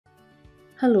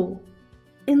Hello,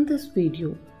 in this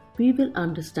video we will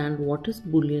understand what is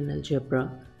Boolean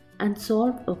algebra and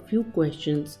solve a few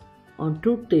questions on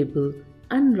truth table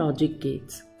and logic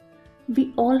gates.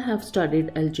 We all have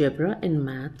studied algebra in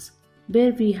maths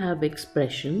where we have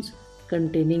expressions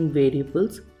containing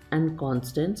variables and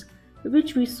constants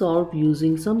which we solve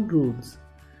using some rules.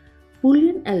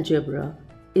 Boolean algebra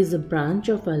is a branch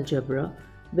of algebra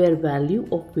where value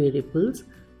of variables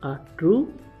are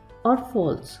true or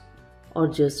false, or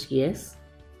just yes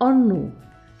or no.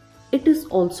 It is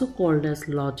also called as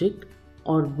logic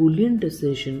or Boolean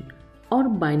decision or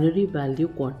binary value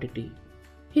quantity.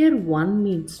 Here 1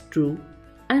 means true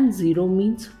and 0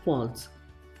 means false,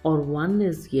 or 1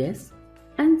 is yes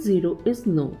and 0 is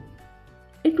no.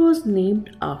 It was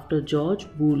named after George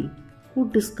Boole, who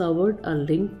discovered a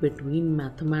link between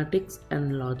mathematics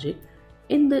and logic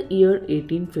in the year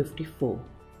 1854.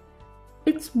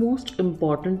 Its most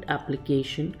important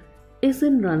application is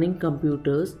in running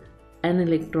computers and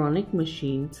electronic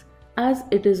machines, as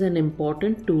it is an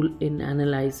important tool in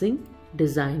analyzing,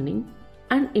 designing,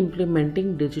 and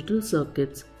implementing digital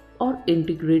circuits or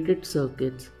integrated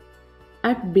circuits.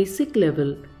 At basic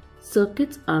level,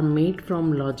 circuits are made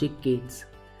from logic gates.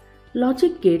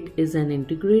 Logic gate is an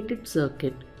integrated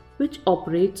circuit which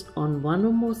operates on one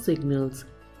or more signals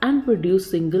and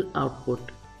produce single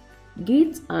output.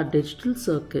 Gates are digital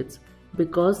circuits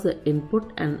because the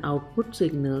input and output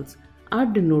signals are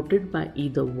denoted by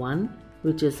either 1,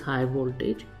 which is high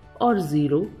voltage, or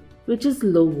 0, which is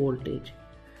low voltage.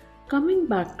 Coming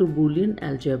back to Boolean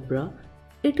algebra,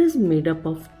 it is made up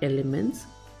of elements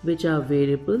which are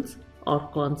variables or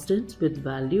constants with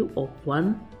value of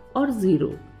 1 or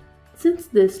 0. Since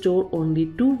they store only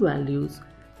two values,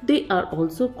 they are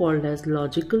also called as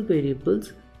logical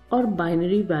variables or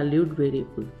binary valued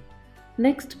variable.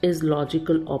 Next is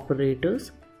logical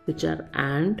operators, which are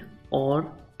and,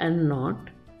 or, and not.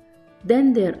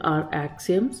 Then there are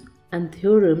axioms and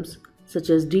theorems such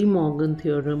as De Morgan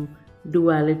theorem,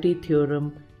 duality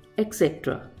theorem,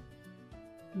 etc.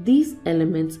 These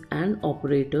elements and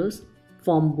operators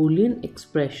form Boolean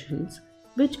expressions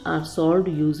which are solved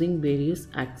using various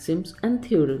axioms and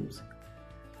theorems.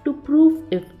 To prove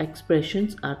if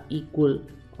expressions are equal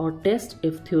or test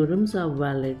if theorems are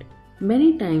valid,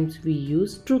 many times we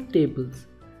use truth tables.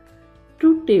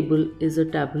 Truth table is a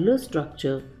tabular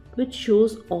structure which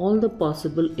shows all the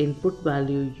possible input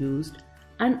value used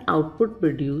and output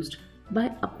produced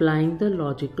by applying the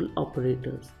logical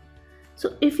operators.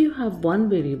 So if you have one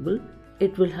variable,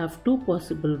 it will have two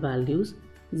possible values,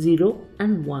 0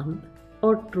 and 1,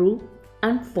 or true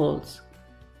and false.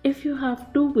 If you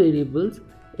have two variables,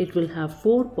 it will have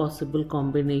four possible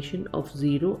combinations of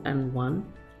 0 and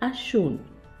 1 as shown.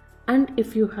 And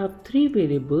if you have three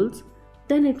variables,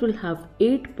 then it will have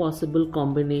 8 possible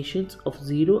combinations of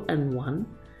 0 and 1.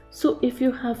 So if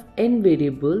you have n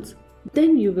variables,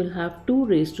 then you will have 2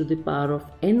 raised to the power of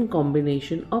n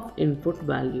combination of input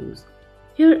values.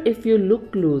 Here if you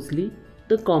look closely,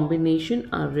 the combinations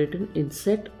are written in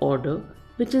set order,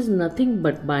 which is nothing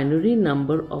but binary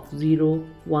number of 0,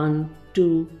 1,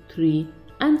 2, 3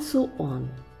 and so on.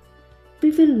 We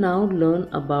will now learn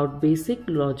about basic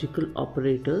logical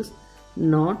operators,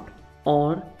 not,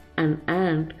 or,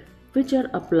 and which are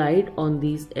applied on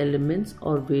these elements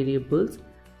or variables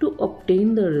to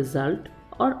obtain the result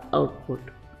or output.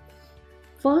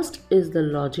 First is the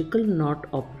logical not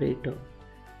operator.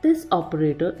 This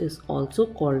operator is also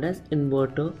called as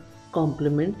inverter,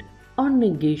 complement, or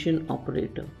negation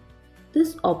operator.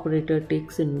 This operator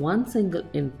takes in one single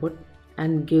input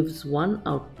and gives one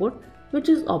output which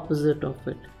is opposite of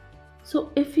it.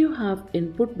 So if you have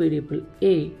input variable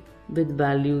A with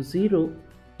value 0,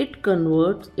 it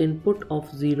converts input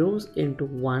of zeros into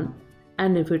 1,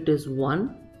 and if it is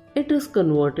 1, it is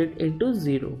converted into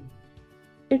 0.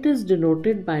 It is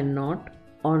denoted by not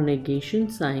or negation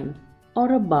sign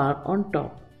or a bar on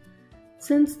top.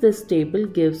 Since this table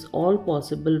gives all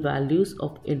possible values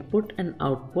of input and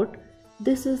output,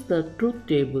 this is the truth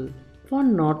table for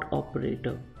not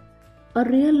operator. A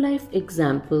real-life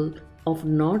example of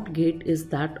NOT gate is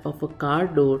that of a car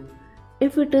door.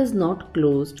 If it is not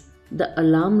closed, the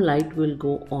alarm light will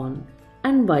go on,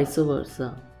 and vice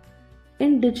versa.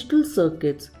 In digital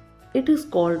circuits, it is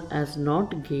called as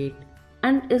NOT gate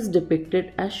and is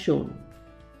depicted as shown.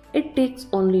 It takes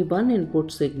only one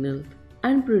input signal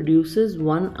and produces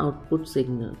one output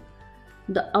signal.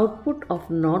 The output of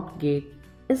NOT gate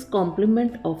is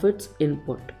complement of its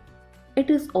input. It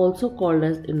is also called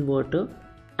as inverter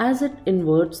as it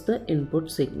inverts the input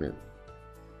signal.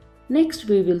 Next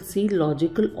we will see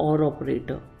logical OR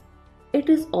operator. It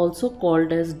is also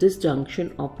called as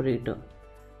disjunction operator.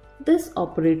 This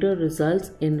operator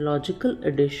results in logical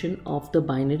addition of the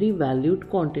binary valued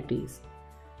quantities.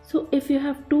 So if you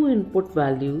have two input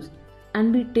values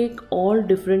and we take all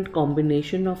different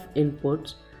combination of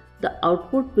inputs, the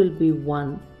output will be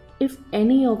 1 if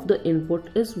any of the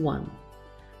input is 1.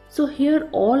 So here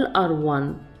all are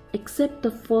 1 except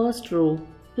the first row,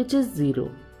 which is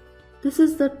 0. This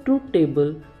is the truth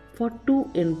table for two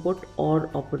input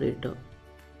OR operator.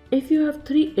 If you have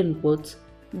three inputs,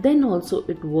 then also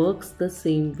it works the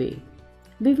same way.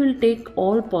 We will take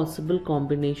all possible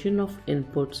combination of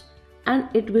inputs and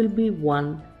it will be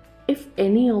 1 if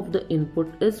any of the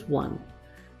input is 1.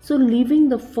 So leaving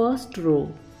the first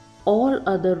row, all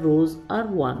other rows are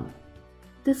 1.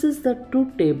 This is the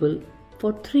truth table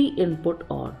for 3 input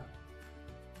OR.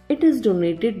 It is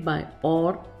denoted by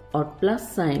or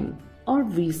plus sign or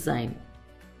V sign.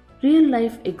 Real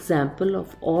life example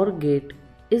of OR gate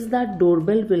is that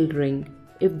doorbell will ring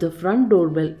if the front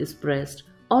doorbell is pressed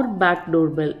or back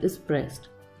doorbell is pressed.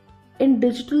 In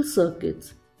digital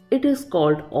circuits, it is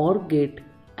called OR gate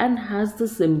and has the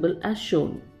symbol as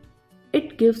shown.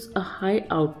 It gives a high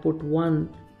output 1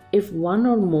 if one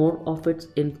or more of its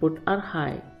input are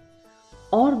high.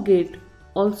 OR gate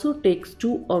also takes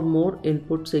two or more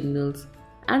input signals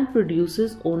and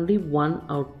produces only one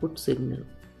output signal.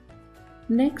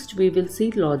 Next, we will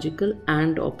see logical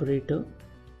AND operator.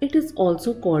 It is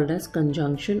also called as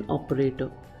conjunction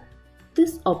operator.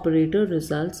 This operator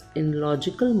results in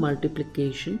logical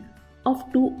multiplication of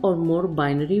two or more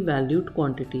binary valued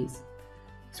quantities.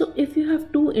 So if you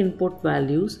have two input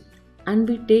values and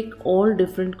we take all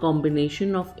different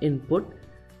combination of input,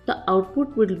 the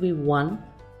output will be 1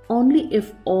 only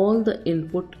if all the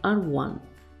input are 1,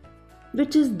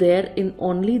 which is there in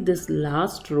only this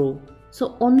last row.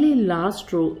 So only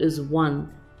last row is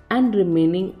 1 and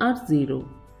remaining are 0.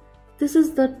 This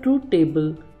is the truth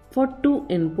table for two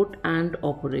input AND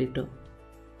operator.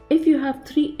 If you have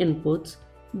three inputs,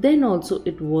 then also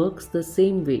it works the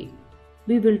same way.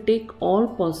 We will take all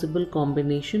possible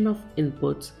combination of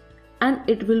inputs and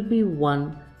it will be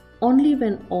 1 only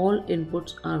when all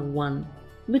inputs are 1,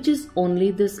 which is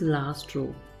only this last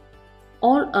row.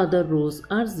 All other rows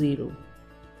are 0.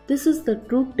 This is the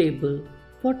truth table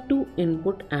for two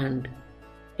input AND.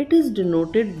 It is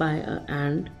denoted by a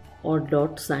AND or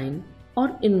dot sign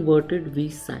or inverted V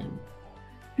sign.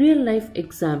 Real life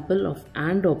example of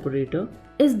AND operator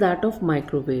is that of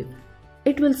microwave.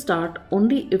 It will start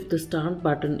only if the start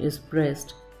button is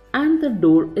pressed and the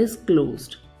door is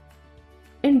closed.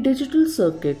 In digital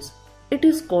circuits, it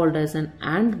is called as an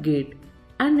AND gate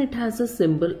and it has a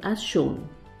symbol as shown.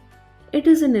 It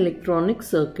is an electronic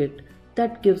circuit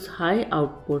that gives high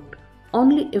output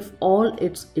only if all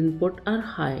its input are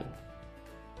high.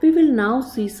 We will now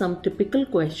see some typical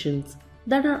questions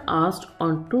that are asked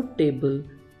on truth table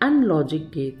and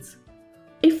logic gates.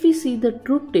 If we see the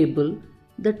truth table,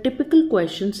 the typical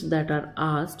questions that are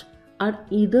asked are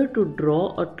either to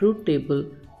draw a truth table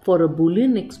for a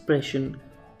Boolean expression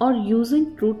or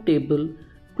using truth table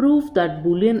prove that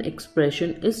Boolean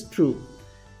expression is true.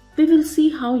 We will see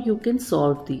how you can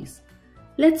solve these.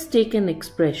 Let's take an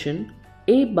expression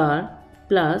a bar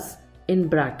plus in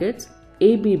brackets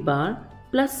ab bar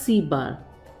plus c bar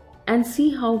and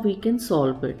see how we can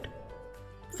solve it.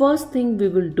 First thing we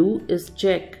will do is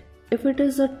check if it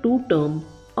is a 2-term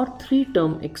or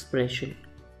 3-term expression.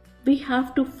 We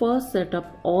have to first set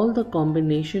up all the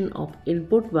combination of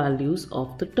input values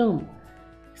of the term.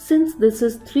 Since this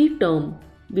is 3-term,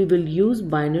 we will use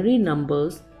binary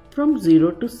numbers from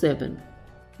 0 to 7.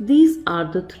 These are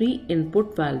the 3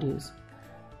 input values.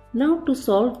 Now to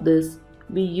solve this,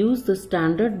 we use the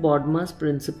standard BODMAS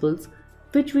principles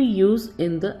which we use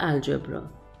in the algebra.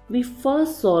 We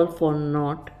first solve for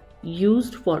NOT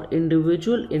used for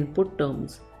individual input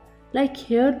terms. Like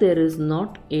here there is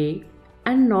NOT A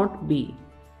and NOT B.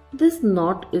 This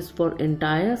NOT is for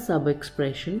entire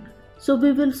sub-expression, so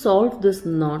we will solve this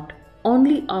NOT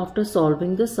only after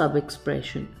solving the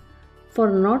sub-expression. For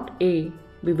NOT A,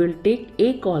 we will take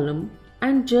A column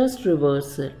and just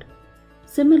reverse it.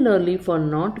 Similarly for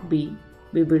NOT B,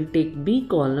 we will take B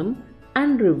column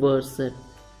and reverse it.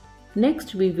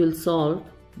 Next we will solve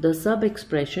the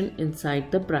sub-expression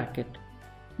inside the bracket.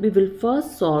 We will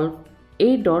first solve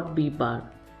A dot B bar.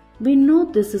 We know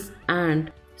this is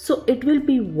AND, so it will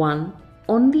be 1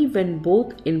 only when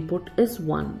both input is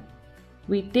 1.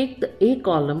 We take the A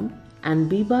column and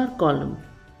B bar column.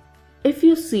 If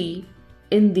you see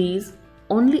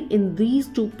only in these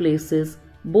two places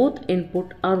both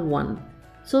input are 1,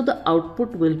 so the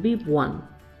output will be 1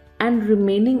 and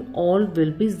remaining all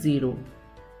will be 0.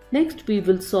 Next we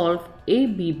will solve A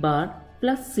B bar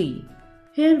plus C.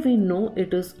 Here we know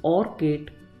it is OR gate,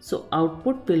 so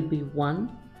output will be 1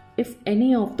 if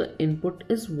any of the input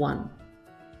is 1.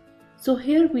 So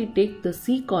here we take the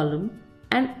C column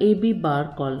and AB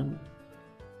bar column.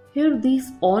 Here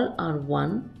these all are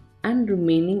 1 and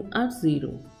remaining are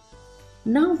 0.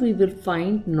 Now we will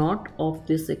find NOT of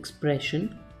this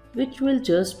expression, which will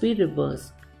just be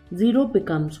reversed. 0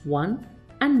 becomes 1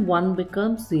 and 1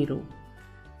 becomes 0.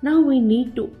 Now we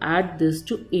need to add this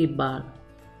to A bar.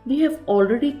 We have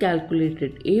already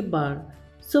calculated A bar,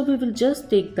 so we will just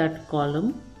take that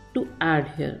column to add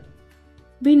here.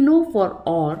 We know for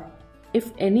OR,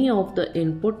 if any of the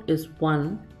input is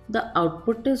 1, the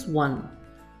output is 1.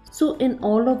 So in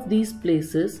all of these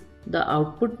places, the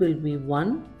output will be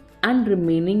 1 and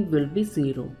remaining will be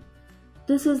 0.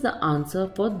 This is the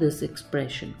answer for this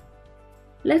expression.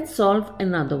 Let's solve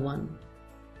another one.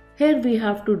 Here we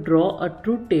have to draw a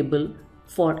truth table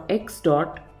for x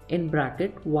dot in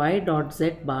bracket y dot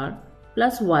z bar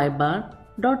plus y bar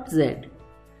dot z.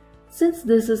 Since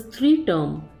this is 3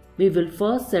 term, we will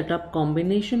first set up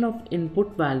combination of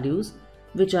input values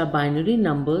which are binary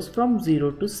numbers from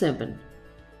 0 to 7.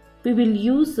 We will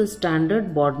use the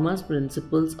standard BODMAS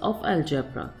principles of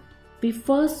algebra. We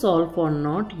first solve for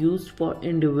NOT used for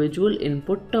individual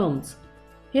input terms.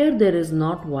 Here there is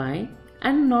not y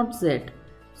and not z.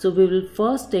 So we will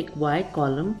first take y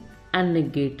column and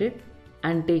negate it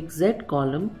and take z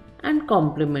column and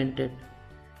complement it.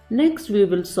 Next we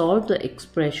will solve the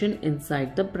expression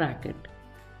inside the bracket.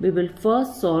 We will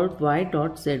first solve y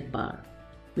dot z bar.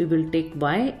 We will take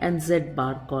y and z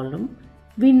bar column.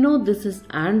 We know this is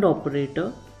AND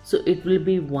operator, so it will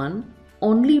be 1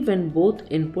 only when both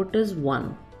input is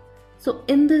 1. So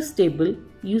in this table,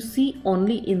 you see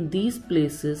only in these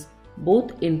places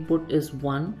both input is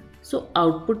 1, so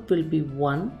output will be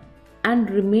 1 and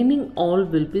remaining all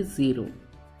will be 0.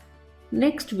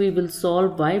 Next we will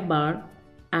solve y bar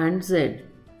and z.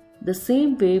 The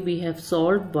same way we have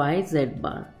solved y z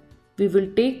bar. We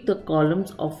will take the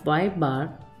columns of y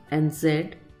bar and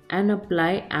z and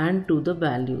apply AND to the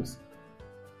values.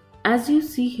 As you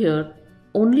see here,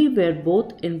 only where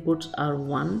both inputs are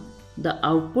 1, the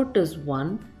output is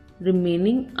 1,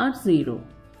 remaining are 0.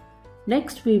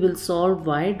 Next we will solve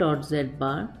y dot z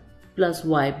bar plus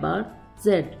y bar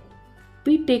z.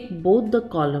 We take both the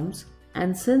columns,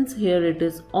 and since here it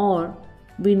is OR,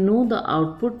 we know the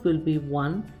output will be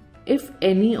 1 if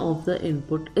any of the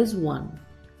input is 1.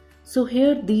 So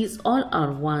here these all are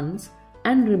 1s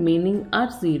and remaining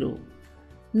are 0.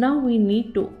 Now we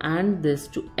need to AND this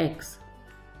to x.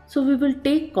 So we will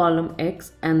take column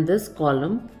x and this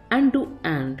column and do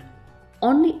AND.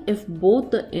 Only if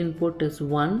both the input is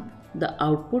 1, the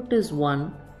output is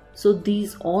 1. So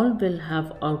these all will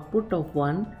have output of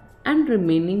 1 and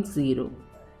remaining 0.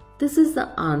 This is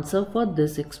the answer for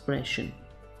this expression.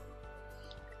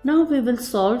 Now we will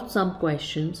solve some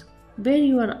questions where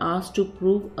you are asked to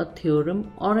prove a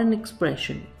theorem or an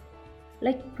expression.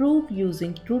 Like prove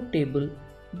using truth table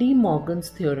De Morgan's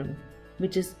theorem,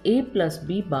 which is a plus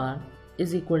b bar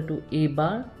is equal to a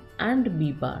bar and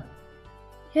b bar.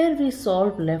 Here we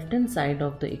solve left hand side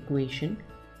of the equation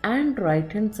and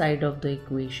right hand side of the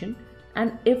equation,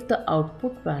 and if the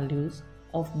output values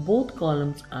of both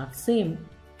columns are same,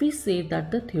 we say that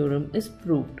the theorem is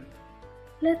proved.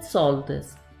 Let's solve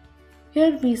this.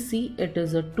 Here we see it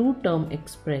is a two-term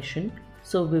expression,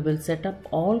 so we will set up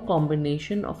all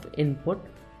combination of input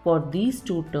for these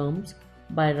two terms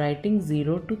by writing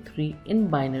 0 to 3 in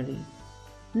binary.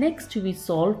 Next we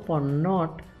solve for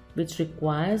NOT, which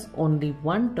requires only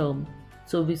one term,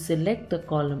 so we select the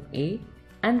column A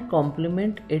and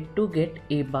complement it to get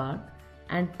A bar,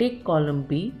 and take column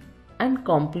B and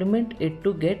complement it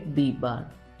to get B bar.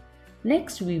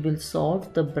 Next we will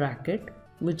solve the bracket,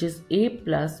 which is A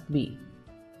plus B.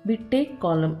 We take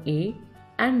column A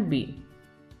and B.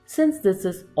 Since this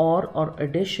is OR or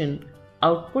addition,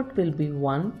 output will be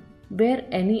 1 where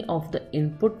any of the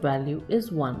input value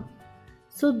is 1.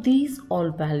 So these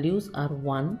all values are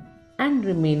 1 and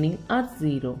remaining are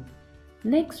 0.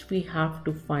 Next we have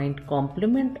to find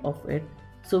complement of it,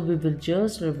 so we will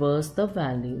just reverse the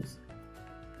values.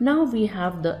 Now we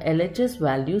have the LHS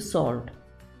value solved.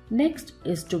 Next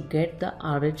is to get the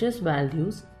RHS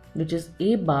values, which is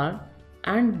A bar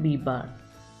and B bar.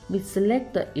 We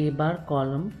select the A bar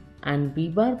column and B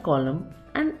bar column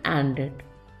and AND it.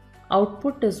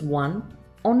 Output is 1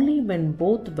 only when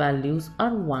both values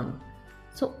are 1.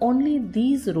 So only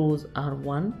these rows are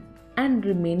 1 and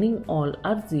remaining all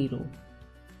are 0.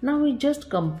 Now we just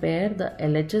compare the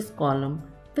LHS column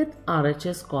with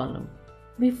RHS column.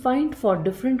 We find for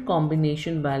different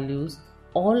combination values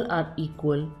all are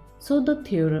equal, so the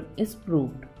theorem is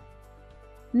proved.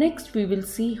 Next, we will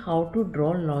see how to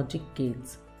draw logic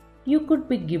gates. You could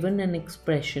be given an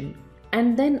expression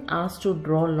and then asked to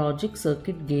draw logic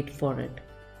circuit gate for it.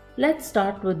 Let's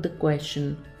start with the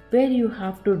question where you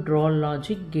have to draw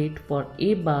logic gate for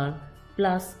A bar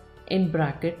plus in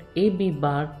bracket AB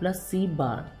bar plus C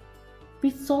bar. We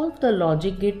solve the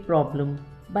logic gate problem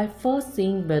by first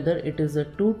seeing whether it is a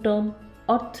 2-term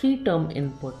or 3-term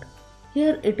input.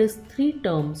 Here it is 3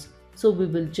 terms, so we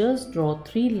will just draw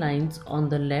 3 lines on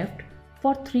the left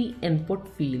for 3 input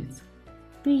fields.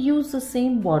 We use the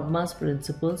same BODMAS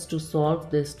principles to solve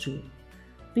this too.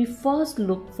 We first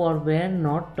look for where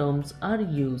NOT terms are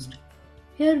used.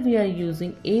 Here we are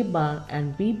using A bar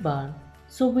and B bar,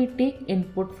 so we take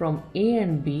input from A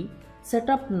and B, set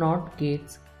up NOT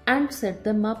gates and set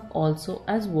them up also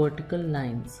as vertical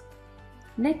lines.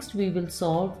 Next we will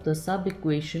solve the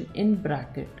sub-equation in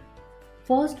bracket.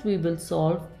 First we will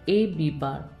solve AB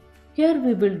bar. Here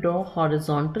we will draw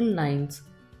horizontal lines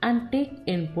and take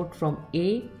input from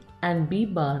A and B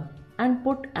bar and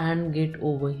put AND gate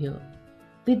over here.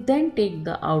 We then take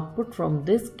the output from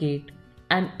this gate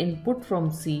and input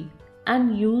from C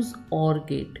and use OR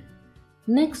gate.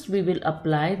 Next we will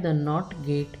apply the NOT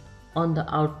gate on the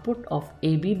output of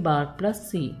AB bar plus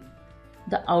C.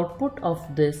 The output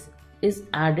of this is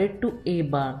added to A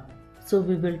bar, so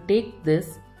we will take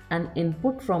this and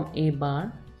input from A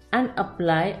bar and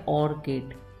apply OR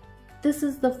gate. This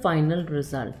is the final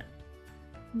result.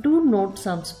 Do note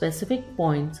some specific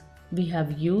points we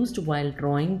have used while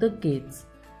drawing the gates.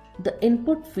 The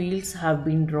input fields have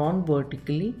been drawn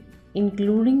vertically,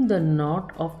 including the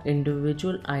NOT of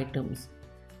individual items.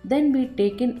 Then we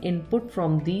take an input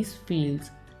from these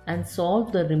fields and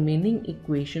solve the remaining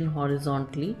equation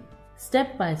horizontally,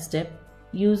 step by step,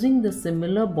 using the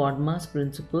similar BODMAS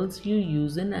principles you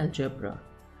use in algebra.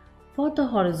 For the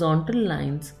horizontal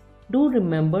lines, do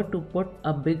remember to put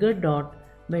a bigger dot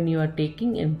when you are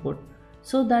taking input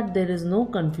so that there is no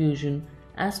confusion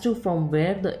as to from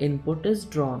where the input is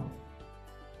drawn.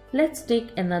 Let's take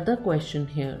another question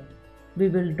here. We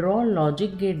will draw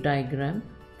logic gate diagram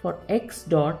for x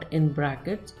dot in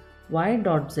brackets y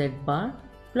dot z bar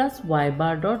plus y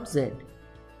bar dot z.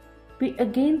 We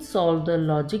again solve the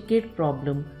logic gate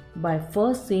problem by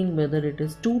first seeing whether it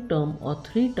is 2-term or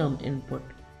 3-term input.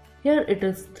 Here it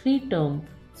is 3-term,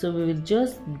 so we will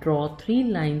just draw 3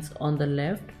 lines on the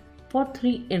left for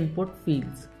 3 input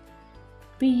fields.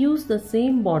 We use the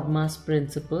same BODMAS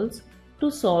principles to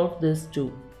solve this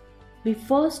too. We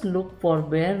first look for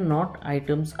where NOT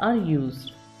items are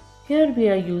used. Here we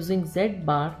are using Z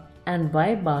bar and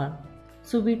Y bar,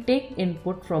 so we take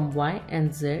input from Y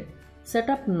and Z, set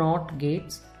up NOT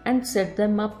gates and set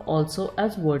them up also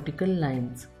as vertical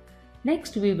lines.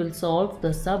 Next we will solve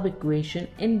the sub-equation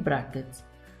in brackets.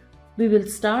 We will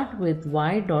start with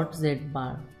Y dot Z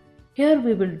bar. Here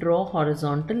we will draw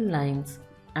horizontal lines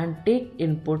and take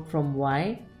input from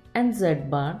Y and Z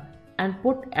bar and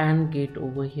put AND gate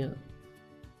over here.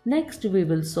 Next we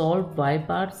will solve Y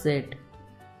bar Z.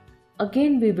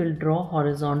 Again we will draw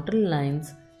horizontal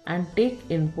lines and take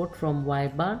input from Y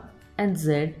bar and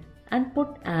Z and put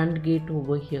AND gate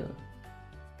over here.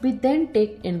 We then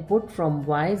take input from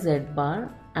YZ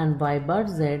bar and Y bar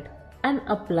Z and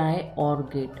apply OR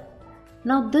gate.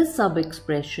 Now this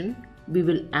sub-expression we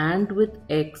will AND with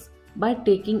X by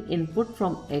taking input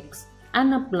from X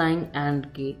and applying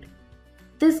AND gate.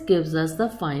 This gives us the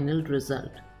final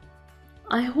result.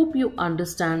 I hope you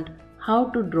understand how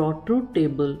to draw truth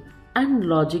table and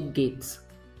logic gates.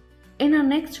 In our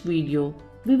next video,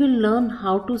 we will learn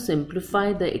how to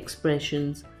simplify the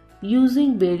expressions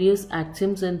using various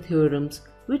axioms and theorems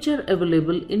which are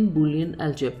available in Boolean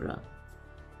algebra.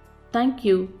 Thank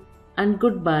you and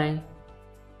goodbye.